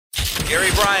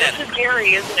Gary Bryan. This is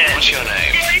Gary, isn't it? What's your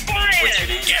name? Gary Bryan. What's your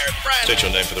name? Gary Bryan. State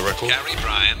your name for the record. Gary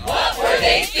Bryan. What were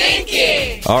they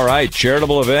thinking? All right,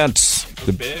 charitable events.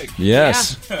 Big.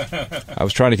 Yes. I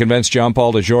was trying to convince John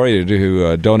Paul DeJoria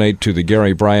to donate to the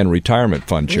Gary Bryan Retirement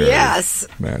Fund charity. Yes.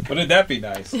 Man, Wouldn't that be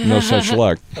nice? no such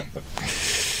luck.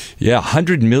 Yeah,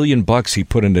 $100 million he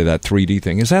put into that 3D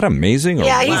thing. Is that amazing? Or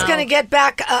Yeah, he's going to get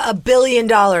back $1 billion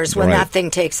when Right. that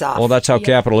thing takes off. Well, that's how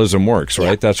capitalism works,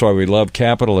 right? Yeah. That's why we love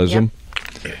capitalism.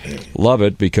 Love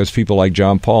it because people like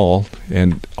John Paul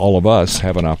and all of us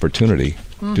have an opportunity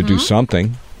to do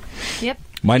something. Yep.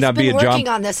 Might He's not be been a John. working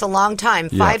on this a long time,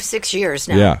 5-6 years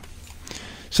now. Yeah.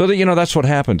 So that that's what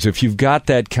happens if you've got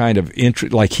that kind of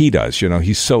interest, like he does.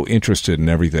 He's so interested in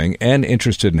everything and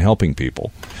interested in helping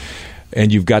people,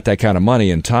 and you've got that kind of money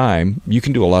and time. You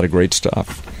can do a lot of great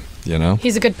stuff.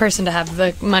 He's a good person to have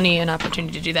the money and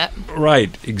opportunity to do that.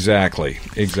 Right. Exactly.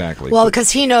 Well,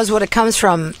 because he knows what it comes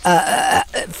from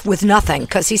with nothing,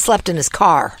 because he slept in his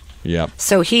car. Yeah.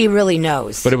 So he really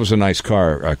knows. But it was a nice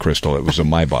car, Crystal. It was a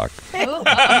Maybach.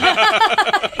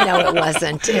 No, it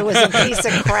wasn't. It was a piece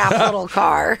of crap little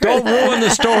car. Don't ruin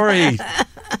the story.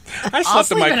 I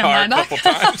slept in my sleep in a car a Maybach. couple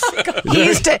times. He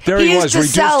used to, There he he used was, to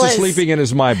reduced sell to his, sleeping in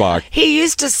his Maybach. He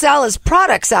used to sell his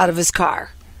products out of his car.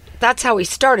 That's how he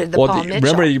started the Paul Mitchell.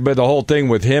 Remember the whole thing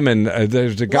with him and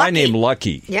there's a guy Lucky. named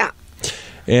Lucky. Yeah.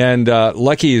 And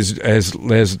Lucky has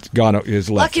left.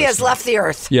 Lucky has us. left the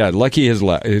earth. Yeah, Lucky has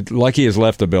left. Lucky has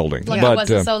left the building. Lucky But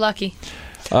wasn't so lucky.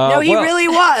 No, he well, really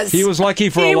was. He was lucky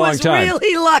for a long time. He was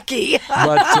really lucky.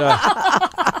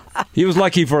 But he was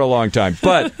lucky for a long time.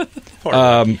 But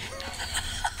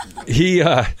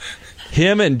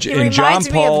him and John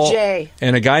reminds me of Paul Jay.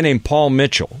 and a guy named Paul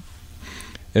Mitchell.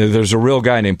 There's a real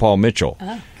guy named Paul Mitchell.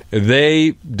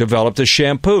 They developed a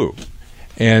shampoo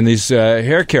and these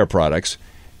hair care products.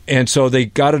 And so they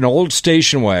got an old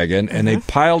station wagon and they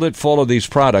piled it full of these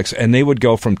products, and they would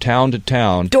go from town to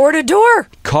town, Door to door.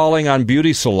 calling on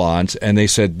beauty salons, and they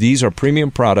said, these are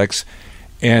premium products.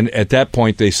 And at that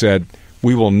point they said,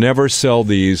 we will never sell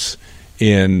these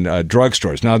in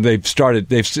drugstores. Now they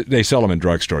sell them in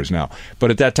drugstores now. But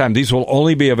at that time, these will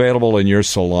only be available in your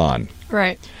salon.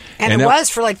 Right. And And it that- was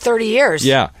for like 30 years.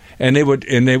 Yeah. And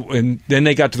then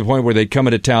they got to the point where they'd come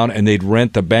into town and they'd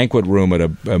rent the banquet room at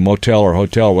a motel or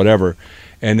hotel or whatever,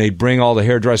 and they'd bring all the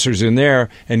hairdressers in there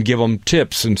and give them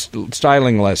tips and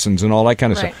styling lessons and all that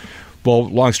kind of Right. stuff. Well,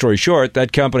 long story short,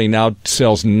 that company now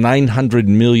sells $900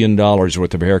 million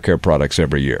worth of hair care products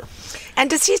every year. And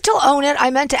does he still own it?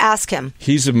 I meant to ask him.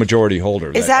 He's a majority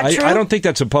holder. Is that true? I don't think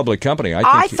that's a public company.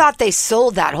 I think thought they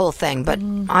sold that whole thing, but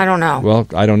I don't know. Well,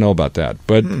 I don't know about that.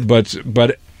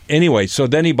 But anyway, so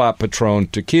then he bought Patron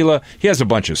tequila. He has a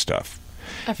bunch of stuff.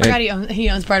 I forgot he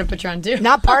owns part of Patron, too.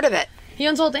 Not part of it. He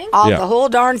owns the whole thing? Yeah. The whole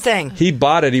darn thing. He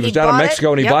bought it. He was He down in bought it?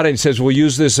 Mexico, and he Yep. bought it and says, we'll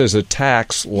use this as a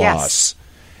tax loss.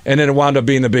 And then it wound up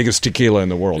being the biggest tequila in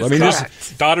the world. I mean,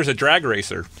 Correct. Daughter's a drag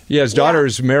racer, his daughter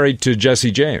is married to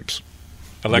Jesse James.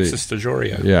 Alexis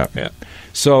DeJoria. Yeah.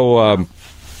 So, I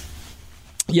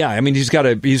mean, he's got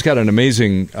an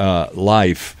amazing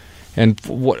life. And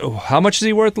how much is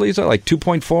he worth, Lisa? Like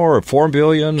 2.4 or 4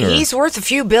 billion? Or? He's worth a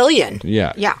few billion.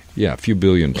 Yeah, a few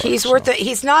billion bucks. He's worth it.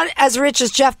 He's not as rich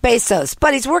as Jeff Bezos,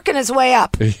 but he's working his way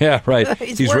up. Yeah, right.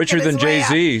 He's He's working richer than his way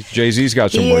Jay-Z. Jay-Z's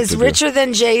got some He work is to do. richer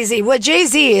than Jay-Z. Well,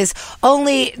 Jay-Z is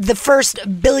only the first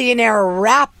billionaire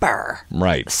rapper.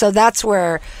 Right. So that's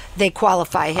where they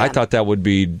qualify him. I thought that would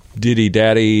be Diddy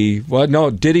Daddy. Well, no,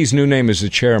 Diddy's new name is the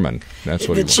Chairman. That's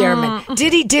what the he was. chairman.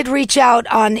 Diddy did reach out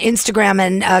on Instagram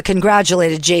and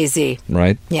congratulated Jay-Z.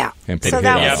 Right? Yeah. And put So a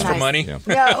that hit He was asked nice. for money. Yeah.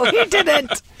 No, he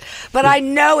didn't. But I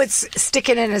know it's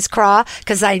sticking in his craw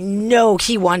because I know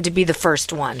he wanted to be the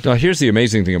first one. Now, here's the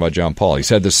amazing thing about John Paul. He's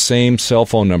had the same cell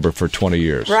phone number for 20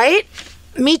 years. Right?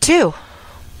 Me too.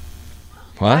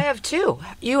 What? I have two.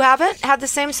 You haven't had the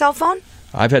same cell phone?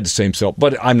 I've had the same cell,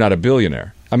 but I'm not a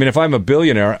billionaire. I mean, if I'm a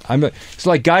billionaire, it's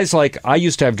like guys like, I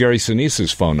used to have Gary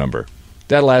Sinise's phone number.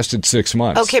 That lasted 6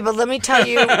 months. Okay, but let me tell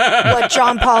you what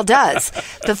John Paul does.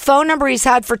 The phone number he's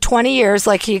had for 20 years,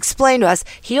 like he explained to us,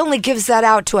 he only gives that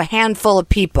out to a handful of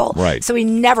people. Right. So he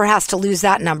never has to lose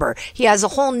that number. He has a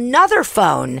whole nother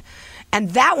phone, and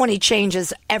that one he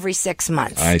changes every 6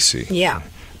 months. I see. Yeah.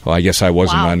 Well, I guess I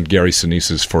wasn't Wow. on Gary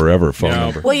Sinise's forever phone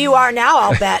number. Well, you are now,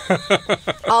 I'll bet.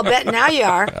 I'll bet now you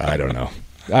are. I don't know.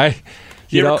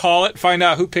 You ever call it, find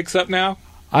out who picks up now?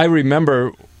 I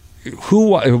remember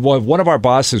one of our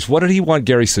bosses, what did he want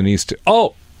Gary Sinise to?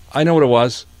 Oh, I know what it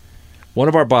was. One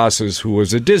of our bosses, who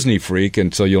was a Disney freak,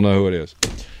 and so you'll know who it is,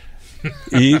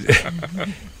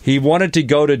 He wanted to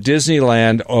go to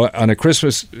Disneyland on a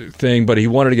Christmas thing, but he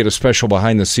wanted to get a special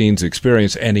behind-the-scenes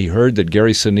experience, and he heard that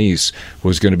Gary Sinise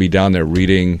was going to be down there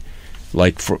reading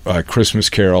like for Christmas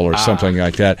Carol or something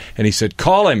like that. And he said,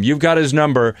 call him. You've got his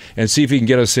number, and see if he can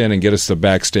get us in and get us the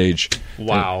backstage.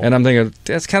 Wow. And I'm thinking,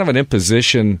 that's kind of an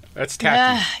imposition. That's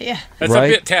tacky. Yeah. That's right?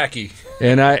 a bit tacky.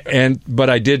 But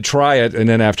I did try it, and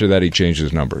then after that he changed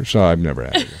his number, so I've never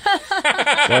had it.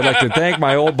 So I'd like to thank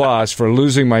my old boss for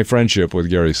losing my friendship with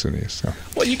Gary Sinise. So.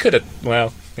 Well, you could have.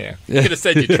 Well, yeah. You could have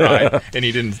said you tried, and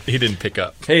he didn't pick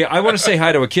up. Hey, I want to say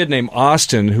hi to a kid named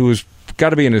Austin who's got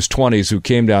to be in his 20s, who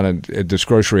came down at this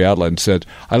grocery outlet and said,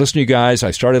 I listen to you guys. I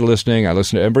started listening. I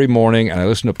listen to every morning, and I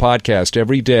listen to podcasts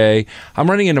every day. I'm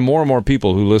running into more and more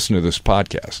people who listen to this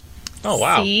podcast. Oh,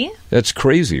 wow. See? That's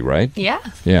crazy, right? Yeah.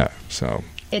 Yeah, so...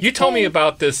 It's You told me big.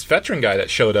 about this veteran guy that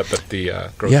showed up at the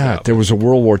grocery outlet. there was a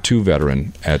World War II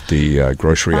veteran at the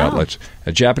grocery outlets,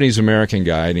 a Japanese-American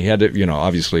guy, and he had to,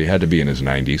 obviously he had to be in his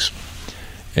 90s.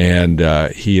 And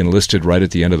he enlisted right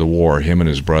at the end of the war, him and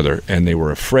his brother, and they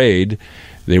were afraid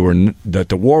that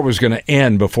the war was going to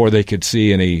end before they could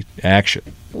see any action.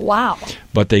 Wow.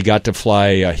 But they got to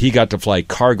fly. He got to fly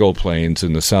cargo planes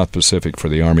in the South Pacific for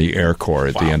the Army Air Corps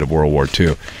at the end of World War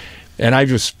II. And I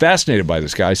was fascinated by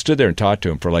this guy. I stood there and talked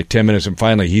to him for like 10 minutes, and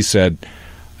finally he said,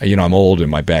 I'm old and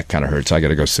my back kind of hurts. I got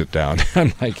to go sit down.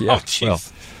 I'm like, yeah, well,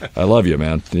 I love you,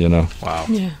 man. Wow.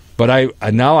 Yeah. But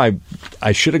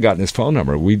I should have gotten his phone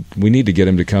number. We need to get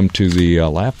him to come to the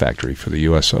Laugh Factory for the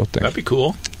USO thing. That'd be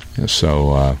cool. Yeah,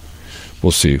 so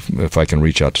we'll see if I can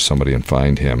reach out to somebody and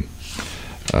find him.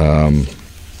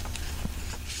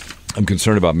 I'm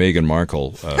concerned about Meghan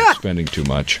Markle spending too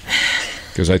much,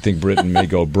 because I think Britain may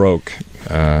go broke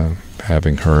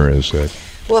having her as a...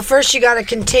 Well, first you got to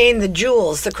contain the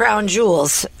jewels, the crown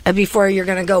jewels, before you're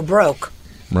going to go broke.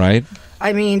 Right?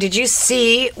 I mean, did you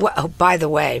see... Oh, by the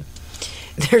way,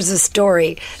 there's a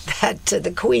story that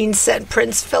the Queen sent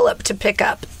Prince Philip to pick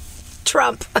up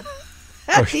Trump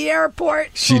at the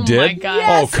airport. She Oh, did? my God.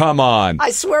 Yes. Oh, come on.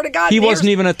 I swear to God. He and wasn't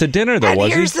here's- even at the dinner, though, and was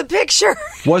he? here's the picture.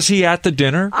 Was he at the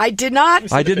dinner? I did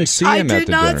not. I didn't see him I at did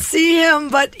the not dinner. see him,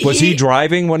 but Was he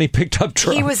driving when he picked up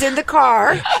Trump? He was in the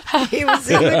car. He was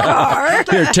in the car.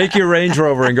 Here, take your Range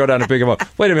Rover and go down and pick him up.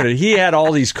 Wait a minute. He had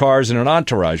all these cars in an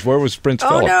entourage. Where was Prince Oh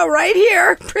Philip? no, right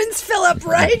here. Prince Philip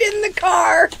right in the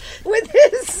car with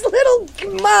his little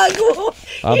mug.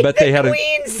 I bet they had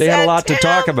Queen a lot to sent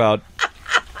talk him. about.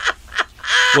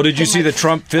 Well, did you see the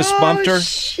Trump fist bumped her?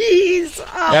 Jeez.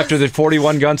 Oh, After the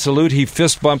 41-gun salute, he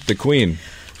fist bumped the Queen.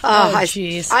 Oh,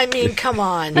 jeez. I mean, come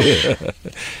on.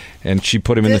 And she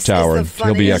put him in the This tower, is and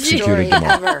he'll be funniest story executed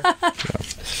tomorrow.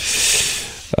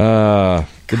 ever.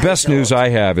 The best news I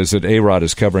have is that A-Rod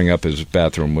is covering up his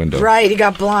bathroom window. Right, he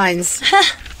got blinds.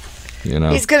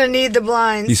 He's going to need the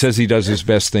blinds. He says he does his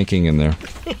best thinking in there.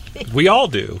 We all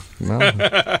do. Well,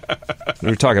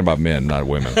 we're talking about men, not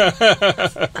women.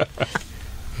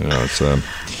 It's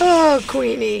Oh,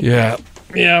 Queenie. yeah.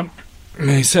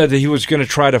 He said that he was going to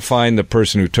try to find the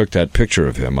person who took that picture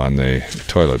of him on the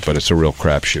toilet, but it's a real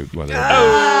crapshoot.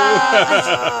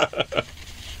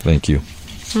 Thank you.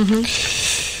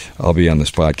 Mm-hmm. I'll be on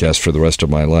this podcast for the rest of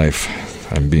my life.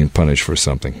 I'm being punished for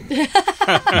something.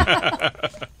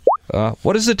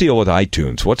 What is the deal with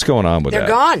iTunes? What's going on with They're that?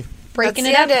 gone. Breaking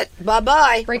That's it up.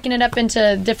 Bye-bye. Breaking it up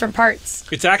into different parts.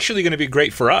 It's actually going to be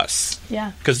great for us.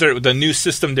 Yeah. Because the new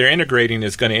system they're integrating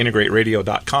is going to integrate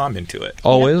radio.com into it.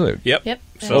 Oh, is it? Yep.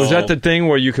 So Oh, is that the thing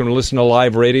where you can listen to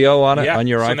live radio on it Yeah. on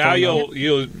your so iPhone? now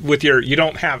you'll with your you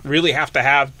don't really have to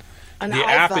have An the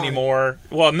app iPhone. anymore.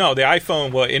 Well, no, the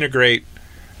iPhone will integrate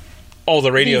all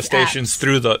the radio These stations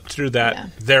apps. through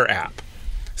their app.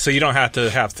 So you don't have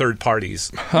to have third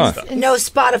parties. Huh. No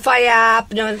Spotify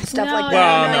app, no stuff like that.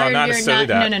 Well, no, you're not necessarily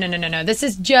that. No. This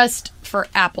is just for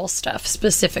Apple stuff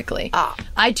specifically.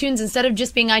 iTunes, instead of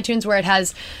just being iTunes where it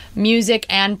has music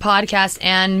and podcasts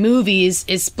and movies,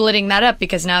 is splitting that up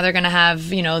because now they're going to have,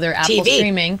 their Apple TV.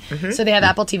 streaming. So they have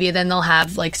Apple TV, then they'll have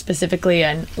specifically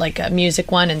a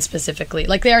music one, and specifically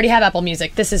they already have Apple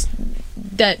Music. This is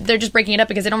that they're just breaking it up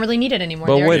because they don't really need it anymore.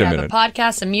 Well, they already wait a have minute. a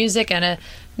podcast, a music, and a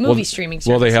movie streaming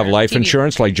service. Will they have or life TV.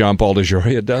 insurance like John Paul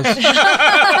DeJoria does? Will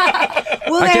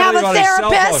they I can't have believe a on his cell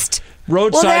phone. therapist?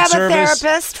 Roadside Will they have service. a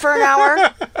therapist for an hour?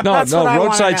 No, That's what I wanna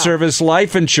roadside know. service,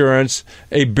 life insurance,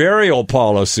 a burial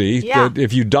policy. Yeah. That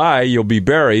if you die, you'll be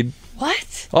buried.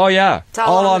 What? Oh, yeah. It's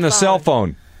all on on the the cell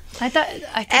phone. phone. I thought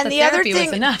And the the other therapy thing,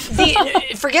 was enough.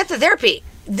 forget the therapy.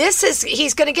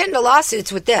 He's going to get into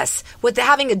lawsuits with this, with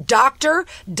having a doctor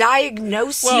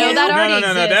diagnose Well, you. that already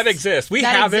no. That exists. exists. We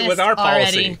That have it with our exists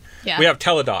policy. already. Yeah. We have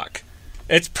Teledoc.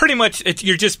 It's pretty much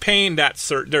you're just paying that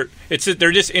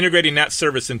they're just integrating that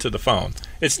service into the phone.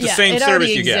 It's the same service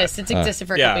you exists. get. It's existed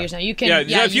for a couple years now. You can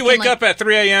if you wake up at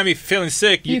 3 a.m. you're feeling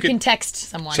sick, you can text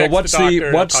someone. So what's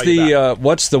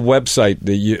the website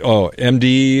that you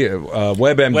MD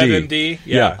WebMD? WebMD,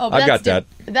 yeah. Oh, I've got that.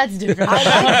 That's different.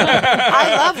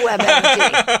 I love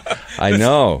WebMD. I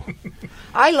know.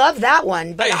 I love that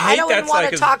one, but I don't even want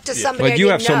to talk to somebody. But you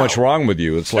have so know. much wrong with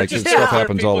you. It's like this stuff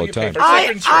happens all the time.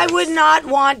 I would not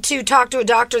want to talk to a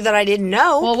doctor that I didn't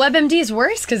know. Well, WebMD is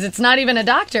worse because it's not even a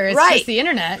doctor. It's just the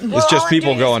internet. It's just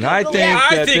people going, I think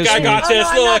I got this.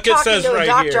 I'm Look, not it says talking to a right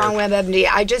doctor here. on WebMD.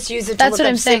 I just use it to That's look what up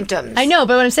I'm saying. symptoms. I know,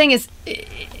 but what I'm saying is,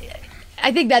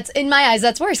 I think that's, in my eyes,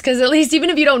 that's worse because at least even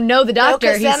if you don't know the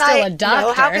doctor, he's still a doctor.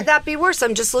 No, how could that be worse?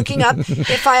 I'm just looking up.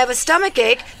 If I have a stomach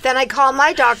ache, then I call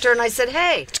my doctor and I said,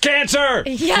 hey. It's cancer!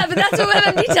 Yeah, but that's what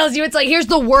WebMD tells you. It's like, here's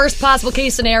the worst possible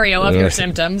case scenario of your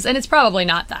symptoms, and it's probably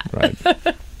not that.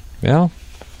 Right. Well,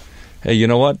 hey, you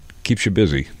know what? Keeps you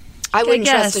busy. I wouldn't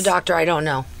trust a doctor I don't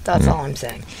know. That's all I'm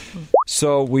saying.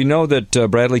 So we know that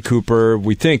Bradley Cooper,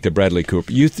 we think that Bradley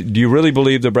Cooper, do you really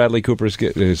believe that Bradley Cooper's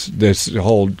this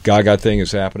whole Gaga thing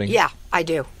is happening? Yeah, I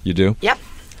do. You do? Yep.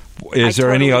 Is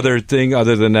there any other thing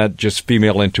other than that, just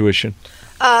female intuition?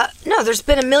 No, there's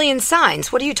been a million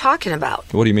signs. What are you talking about?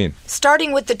 What do you mean?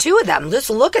 Starting with the two of them. Just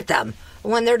look at them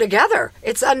when they're together.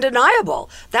 It's undeniable.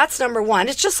 That's number one.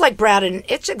 It's just like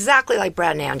it's exactly like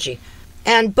Brad and Angie.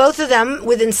 And both of them,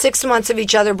 within 6 months of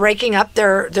each other breaking up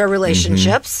their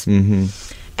relationships. Mm-hmm.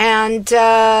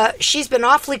 And she's been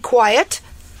awfully quiet,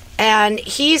 and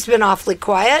he's been awfully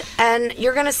quiet. And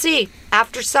you're going to see,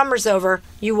 after summer's over,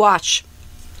 you watch.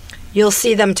 You'll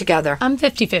see them together. I'm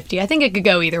 50-50. I think it could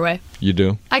go either way. You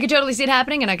do? I could totally see it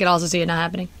happening, and I could also see it not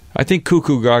happening. I think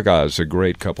Cuckoo Gaga is a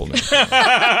great couple name.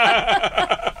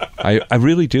 I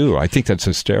really do. I think that's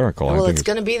hysterical. Well, it's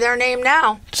going to be their name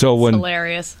now. So It's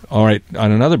hilarious. All right,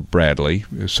 on another Bradley,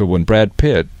 so when Brad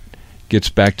Pitt gets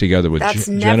back together with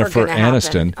Jennifer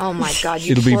Aniston, oh my God,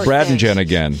 it'll be Brad and Jen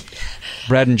again.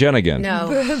 Brad and Jen again. No.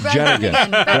 Jen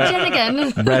again.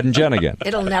 Brad and Jen again.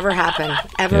 It'll never happen.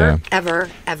 Ever, ever,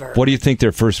 ever. What do you think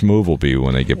their first move will be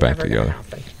when they get back together?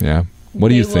 Yeah. What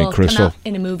do you think, Crystal? Come out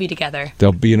in a movie together.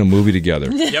 They'll be in a movie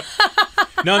together. Yep.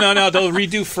 No. They'll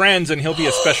redo Friends, and he'll be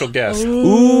a special guest.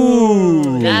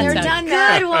 Ooh. That's They're done a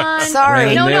that. good one.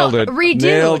 Sorry. Nailed it. Redo.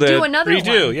 Nailed Do it. another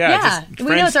Redo, one. yeah, just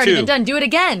We know it's Friends already 2. been done. Do it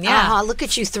again. Yeah. Look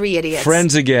at you three idiots.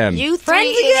 Friends again. You three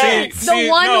Friends again. idiots. See, the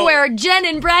one no. where Jen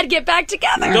and Brad get back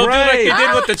together. They'll do like they Right.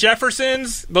 did with the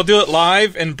Jeffersons. They'll do it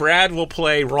live, and Brad will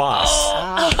play Ross.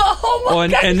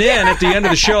 And then at the end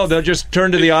of the show, they'll just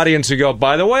turn to the audience and go,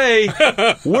 by the way,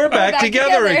 we're back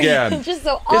together again. Just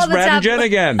so all It's the Brad and Jen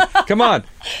again. Come on.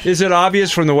 Is it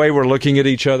obvious from the way we're looking at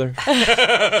each other?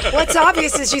 What's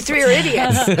obvious is you three are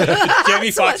idiots.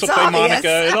 Jamie Foxx will what's play obvious.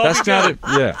 Monica. It'll That's be good.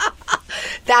 not it. Yeah.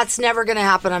 That's never going to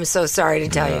happen. I'm so sorry to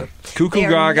tell you. Cuckoo They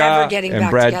are Gaga never getting and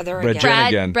back Brad, together Brad again. Jen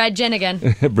again. Brad Jen again.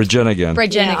 Brad Jen again.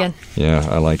 Brad Jen Yeah. again. Yeah,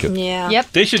 I like it. Yeah.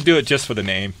 Yep. They should do it just for the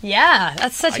name. Yeah,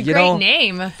 that's such a You great know,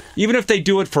 name. Even if they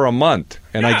do it for a month,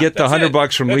 and I get the that's it.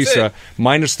 $100 from That's Lisa it.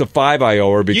 minus the $5 I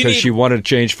owe her because need- she wanted to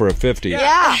change for a $50.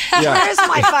 Yeah. Where's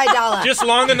my $5? Just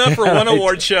long enough for one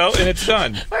award show, and it's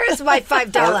done. Where's my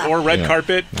 $5? Or red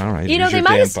carpet. All right. You know, here's they your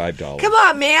might damn as- $5. Come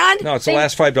on, man. No, it's the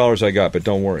last $5 I got, but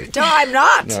don't worry. No, I'm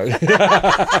not.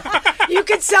 You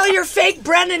could sell your fake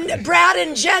Brad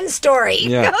and Jen story.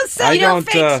 Yeah. Go sell your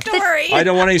fake story. I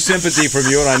don't want any sympathy from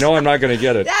you, and I know I'm not going to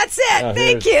get it. That's it.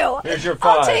 Thank you. Here's your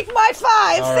I'll $5. take my $5.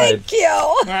 All right. Thank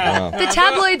you. The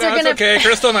tabloids are That's going to. okay.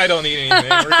 Crystal and I don't need anything.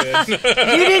 We're good.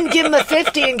 You didn't give him a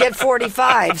 50 and get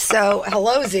 45. So,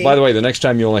 hello, Z. By the way, the next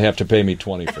time you only have to pay me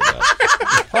 $20 for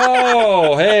that.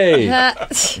 Oh, hey.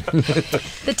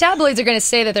 The tabloids are going to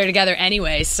say that they're together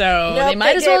anyway, so Nope, they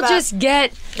might they as well gave up. just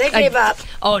get. They gave up.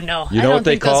 Oh no! You I know don't what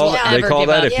they think those call will they ever call give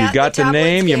that? up. If Yeah, you got the the name,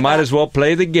 tabloids you gave might up. as well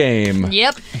play the game.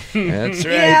 Yep. That's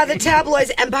right. Yeah, the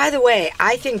tabloids. And by the way,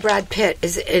 I think Brad Pitt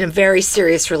is in a very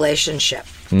serious relationship.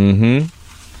 Mm-hmm.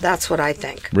 That's what I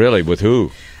think. Really? With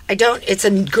who? It's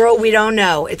a girl we don't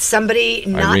know. It's somebody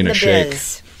not in Irina the Shayk.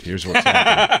 biz. Here's what's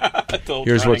happening.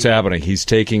 Here's what's happening. He's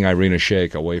taking Irina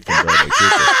Shayk away from Bradley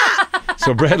Cooper.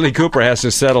 So Bradley Cooper has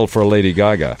to settle for Lady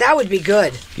Gaga. That would be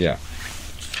good, Yeah.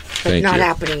 but Thank not you.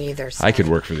 happening either. So. I could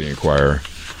work for the Inquirer.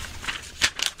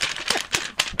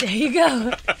 There you go. Do you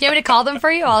want me to call them for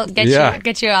you? I'll get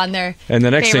you on there. And the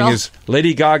next thing is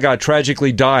Lady Gaga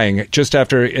tragically dying just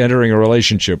after entering a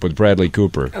relationship with Bradley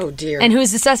Cooper. Oh dear. And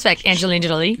who's the suspect? Angelina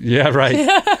Jolie. Yeah, right.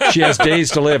 She has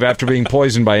days to live after being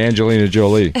poisoned by Angelina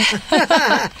Jolie.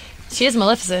 She is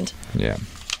Maleficent. Yeah.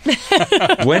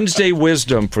 Wednesday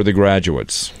wisdom for the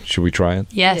graduates. Should we try it?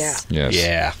 Yes. Yes.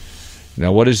 Yeah.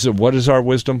 Now, what is our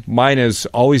wisdom? Mine is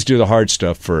always do the hard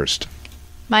stuff first.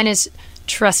 Mine is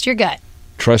trust your gut.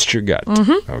 Trust your gut.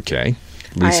 Mm-hmm. Okay.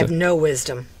 Lisa? I have no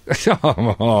wisdom.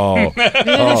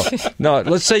 No,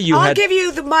 let's say I'll give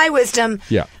you my wisdom.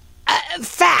 Yeah.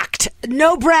 Fact.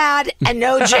 No Brad and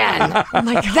no Jen. Oh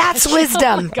my God. That's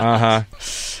wisdom. Uh-huh.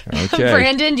 Okay.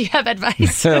 Brandon, do you have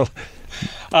advice? Not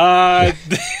the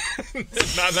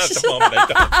moment.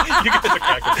 You get the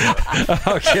crack.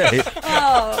 Okay.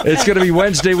 It's going to be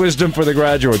Wednesday wisdom for the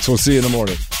graduates. We'll see you in the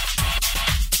morning.